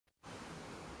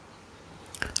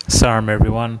Saram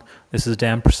everyone, this is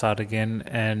Dan Prasad again,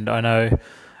 and I know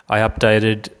I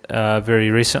updated very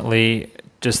recently,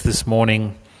 just this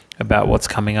morning, about what's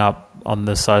coming up on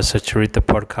the Sai Satcharita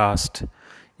podcast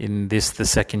in the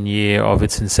second year of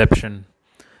its inception,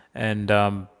 and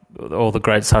all the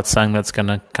great satsang that's going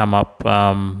to come up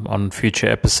on future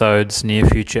episodes, near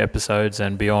future episodes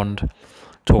and beyond,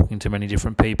 talking to many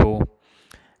different people.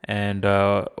 And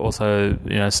also,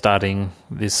 starting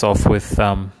this off with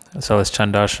Salas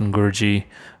Chandarshan Guruji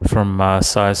from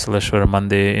Sai Saleshwara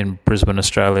Mandir in Brisbane,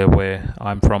 Australia, where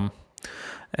I'm from.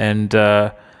 And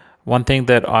one thing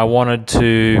that I wanted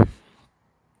to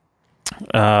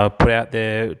put out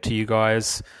there to you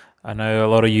guys, I know a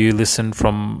lot of you listen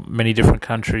from many different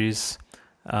countries.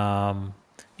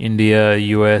 India,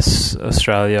 US,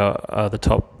 Australia are the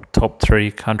top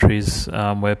three countries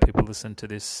where people listen to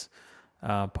this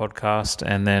podcast,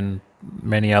 and then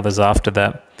many others after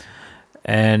that.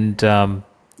 And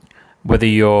whether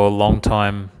you're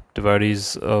long-time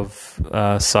devotees of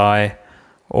Sai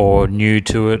or new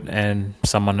to it, and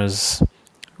someone has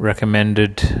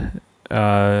recommended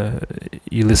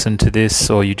you listen to this,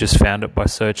 or you just found it by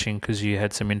searching because you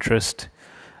had some interest,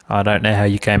 I don't know how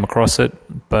you came across it,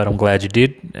 but I'm glad you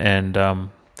did. And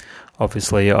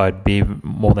obviously I'd be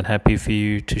more than happy for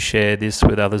you to share this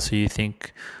with others who you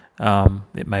think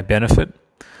it may benefit,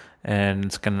 and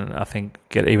it's going to, I think,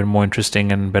 get even more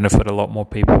interesting and benefit a lot more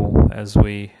people as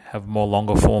we have more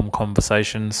longer form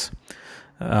conversations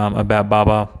about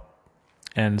Baba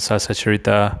and Sai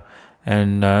Satcharita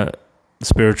and the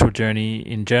spiritual journey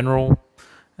in general.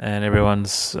 And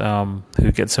everyone's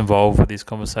who gets involved with these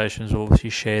conversations will obviously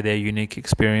share their unique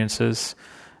experiences,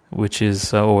 which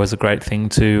is always a great thing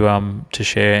to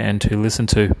share and to listen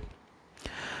to.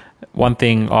 One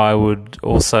thing I would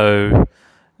also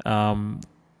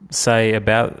say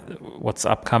about what's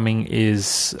upcoming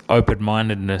is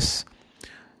open-mindedness,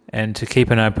 and to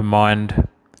keep an open mind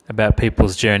about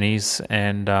people's journeys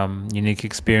and unique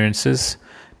experiences,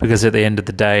 because at the end of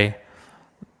the day,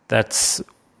 that's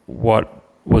what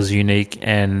was unique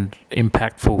and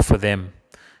impactful for them.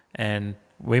 And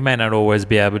we may not always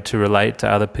be able to relate to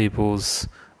other people's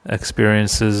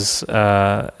experiences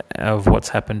of what's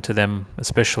happened to them,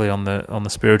 especially on the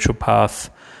spiritual path,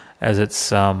 as it's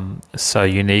so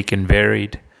unique and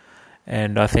varied.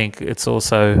 And I think it's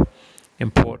also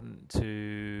important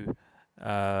to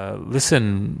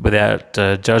listen without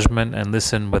judgment and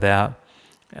listen without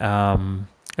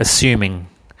assuming.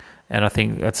 And I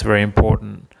think that's very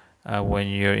important when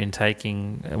you're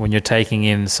taking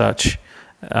in such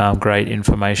great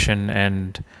information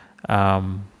and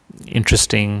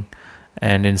interesting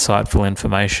and insightful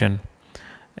information.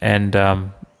 And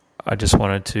I just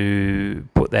wanted to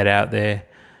put that out there,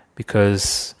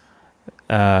 because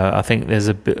I think there's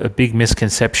a big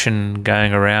misconception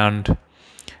going around,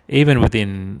 even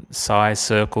within Sai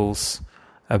circles,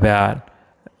 about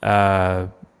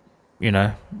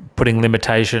putting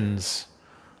limitations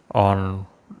on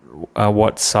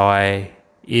what Sai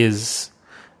is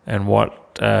and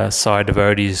what Sai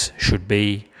devotees should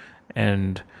be,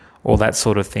 and all that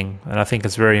sort of thing. And I think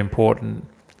it's very important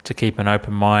to keep an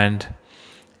open mind,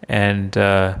 and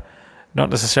not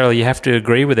necessarily you have to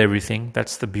agree with everything.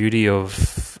 That's the beauty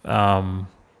of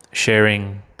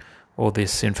sharing all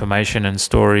this information and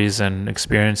stories and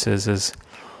experiences, is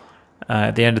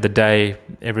at the end of the day,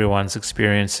 everyone's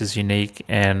experience is unique,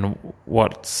 and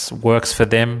what works for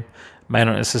them may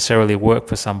not necessarily work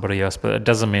for somebody else, but it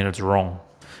doesn't mean it's wrong,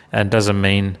 and it doesn't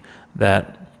mean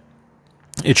that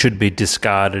it should be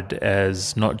discarded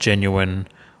as not genuine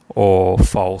or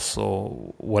false or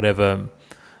whatever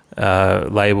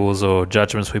labels or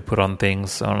judgments we put on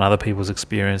things, on other people's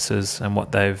experiences and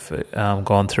what they've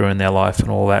gone through in their life and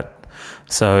all that.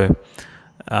 So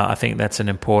I think that's an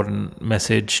important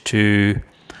message to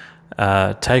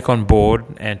take on board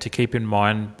and to keep in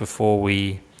mind before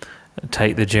we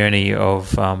take the journey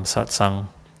of satsang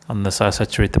on the Sai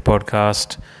Satcharita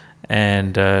podcast,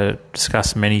 and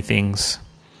discuss many things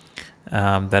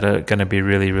that are going to be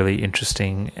really, really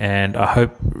interesting. And I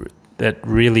hope that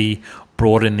really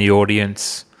broaden the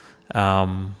audience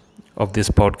of this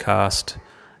podcast,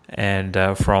 and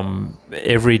from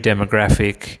every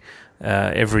demographic,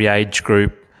 every age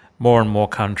group, more and more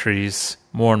countries,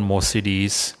 more and more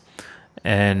cities,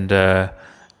 and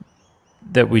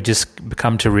that we just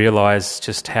become to realize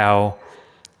just how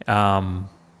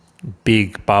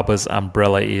big Baba's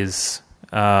umbrella is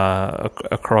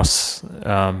across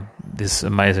this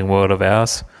amazing world of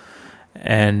ours.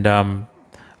 And I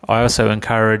also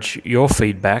encourage your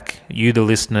feedback, you the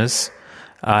listeners.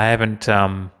 I haven't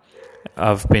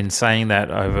I've been saying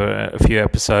that over a few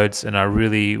episodes, and I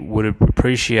really would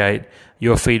appreciate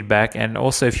your feedback. And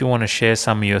also, if you want to share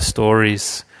some of your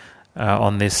stories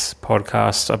on this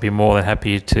podcast, I'd be more than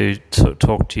happy to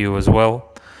talk to you as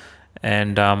well.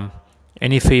 And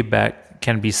any feedback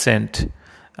can be sent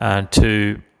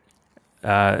to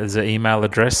the email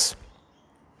address,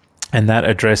 and that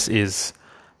address is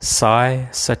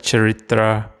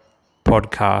saisacharitra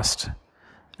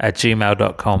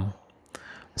podcast@gmail.com.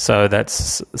 So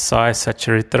that's Sai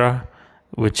Satcharitra,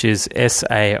 which is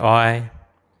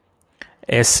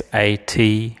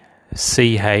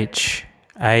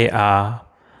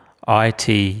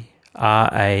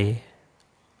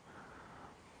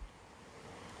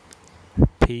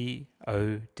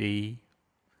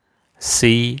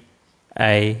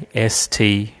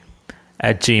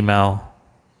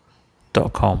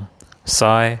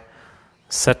Sai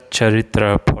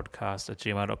Satcharitra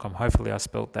podcast@gmail.com. Hopefully I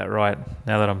spelt that right.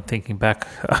 Now that I'm thinking back,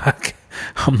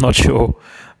 I'm not sure.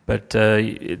 But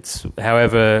it's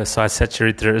however Sai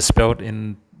Satcharitra is spelt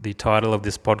in the title of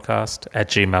this podcast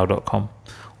 @gmail.com.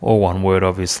 All one word,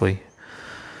 obviously.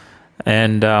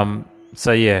 And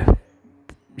so, yeah,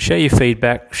 share your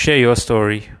feedback, share your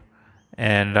story,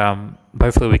 and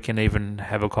hopefully we can even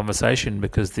have a conversation,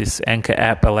 because this Anchor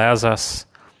app allows us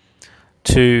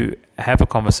to have a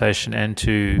conversation and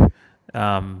to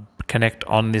connect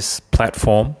on this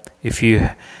platform. If you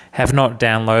have not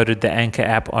downloaded the Anchor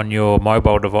app on your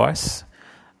mobile device,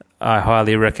 I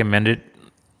highly recommend it.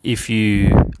 If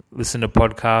you listen to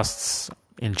podcasts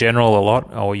in general a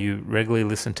lot, or you regularly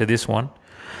listen to this one,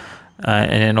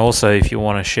 and also if you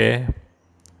want to share,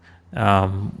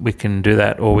 we can do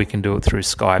that, or we can do it through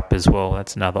Skype as well.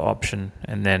 That's another option,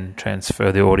 and then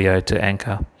transfer the audio to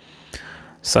Anchor.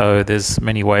 So there's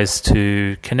many ways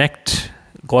to connect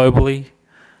globally,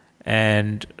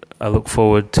 and I look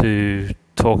forward to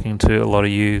talking to a lot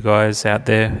of you guys out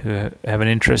there who have an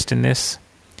interest in this.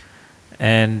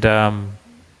 And the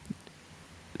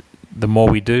more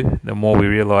we do, the more we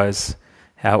realize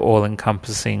how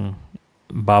all-encompassing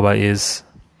Baba is,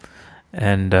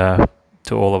 and to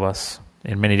all of us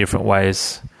in many different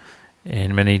ways,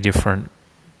 in many different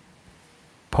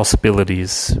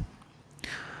possibilities.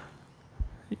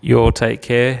 You all take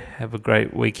care, have a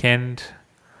great weekend,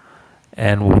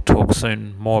 and we'll talk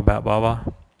soon more about Baba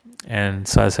and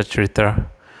Sai Satcharitra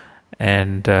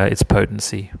and its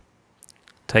potency.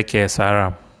 Take care,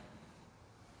 Saram.